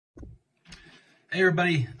Hey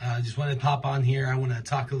everybody, just wanted to pop on here. I want to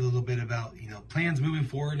talk a little bit about, plans moving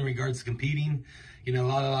forward in regards to competing. A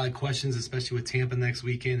lot of questions, especially with Tampa next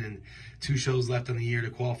weekend and 2 shows left on the year to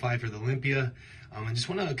qualify for the Olympia. I just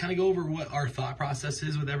want to kind of go over what our thought process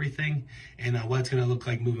is with everything and what it's going to look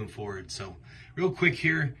like moving forward. So real quick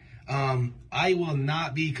here, I will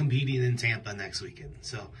not be competing in Tampa next weekend.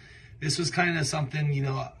 So this was kind of something,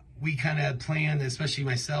 we kind of had planned, especially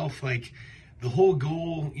myself, like the whole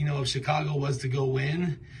goal, of Chicago was to go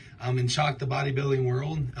win and shock the bodybuilding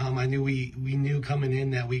world. I knew we knew coming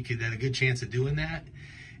in that we had a good chance of doing that.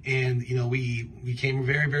 And, we came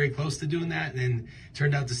very, very close to doing that, and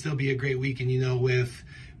turned out to still be a great weekend, with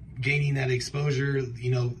gaining that exposure,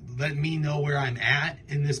 letting me know where I'm at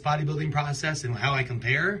in this bodybuilding process and how I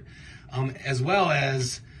compare, as well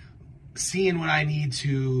as seeing what I need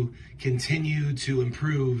to continue to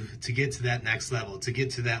improve to get to that next level, to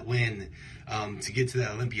get to that win, to get to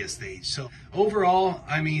that Olympia stage. So overall,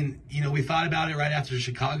 we thought about it right after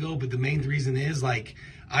Chicago, but the main reason is,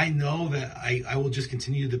 I know that I will just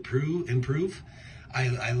continue to improve.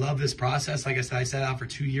 I love this process. Like I said, I set out for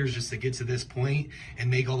 2 years just to get to this point and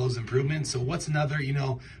make all those improvements. So what's another,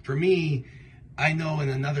 for me, I know in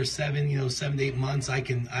another 7 to 8 months, I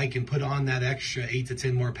can put on that extra 8 to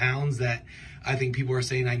 10 more pounds that I think people are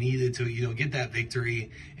saying I needed to, get that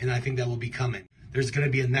victory. And I think that will be coming. There's going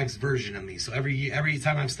to be a next version of me. So every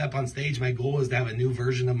time I step on stage, my goal is to have a new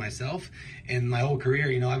version of myself. And my whole career,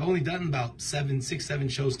 I've only done about 7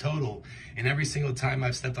 shows total. And every single time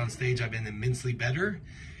I've stepped on stage, I've been immensely better.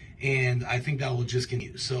 And I think that will just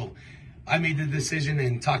continue. So I made the decision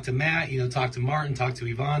and talked to Matt, talked to Martin, talked to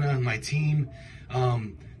Ivana and my team,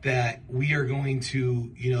 that we are going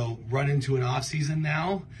to, run into an off season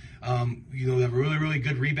now. We have a really, really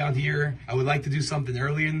good rebound here. I would like to do something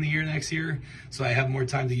earlier in the year next year, so I have more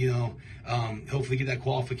time to, hopefully get that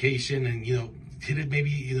qualification and, hit it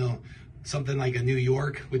maybe, something like a New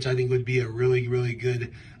York, which I think would be a really, really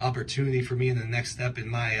good opportunity for me in the next step in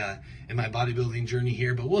my bodybuilding journey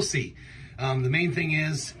here. But we'll see. The main thing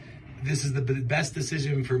is, this is the best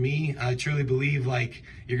decision for me. I truly believe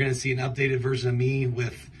you're going to see an updated version of me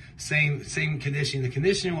with same conditioning. The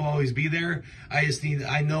conditioning will always be there.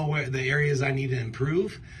 I know where the areas I need to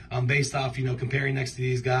improve, based off, comparing next to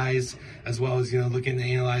these guys, as well as, looking and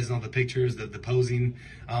analyzing all the pictures, the posing.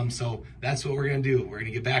 So that's what we're going to do. We're going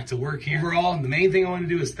to get back to work here. Overall, the main thing I want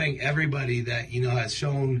to do is thank everybody that, has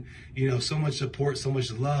shown, so much support, so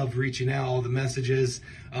much love, reaching out, all the messages,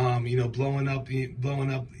 blowing up,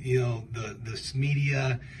 the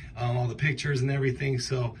media, all the pictures and everything.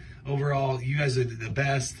 So overall, you guys are the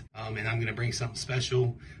best, and I'm going to bring something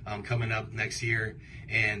special coming up next year.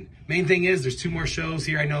 And main thing is, there's 2 more shows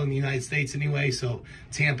here, I know, in the United States anyway, so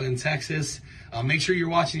Tampa and Texas. Make sure you're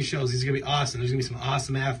watching these shows. These are going to be awesome. There's going to be some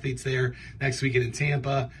awesome athletes there next weekend in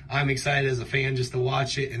Tampa. I'm excited as a fan just to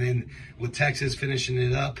watch it, and then with Texas finishing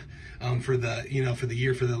it up for the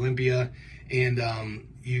year for the Olympia. And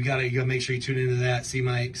you gotta make sure you tune into that. See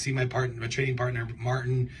my training partner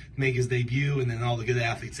Martin make his debut, and then all the good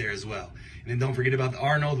athletes there as well. And then don't forget about the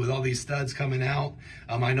Arnold with all these studs coming out.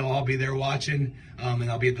 I know I'll be there watching,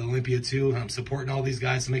 and I'll be at the Olympia too. I'm supporting all these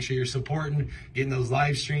guys, so make sure you're supporting, getting those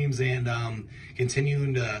live streams, and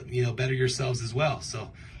continuing to better yourselves as well.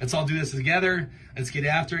 So let's all do this together. Let's get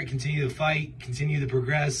after it. Continue to fight. Continue to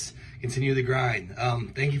progress. Continue the grind.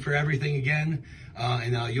 Thank you for everything again.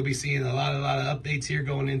 And you'll be seeing a lot of updates here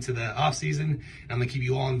going into the off season. I'm gonna keep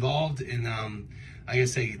you all involved, and like I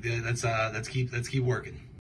say, let's keep working.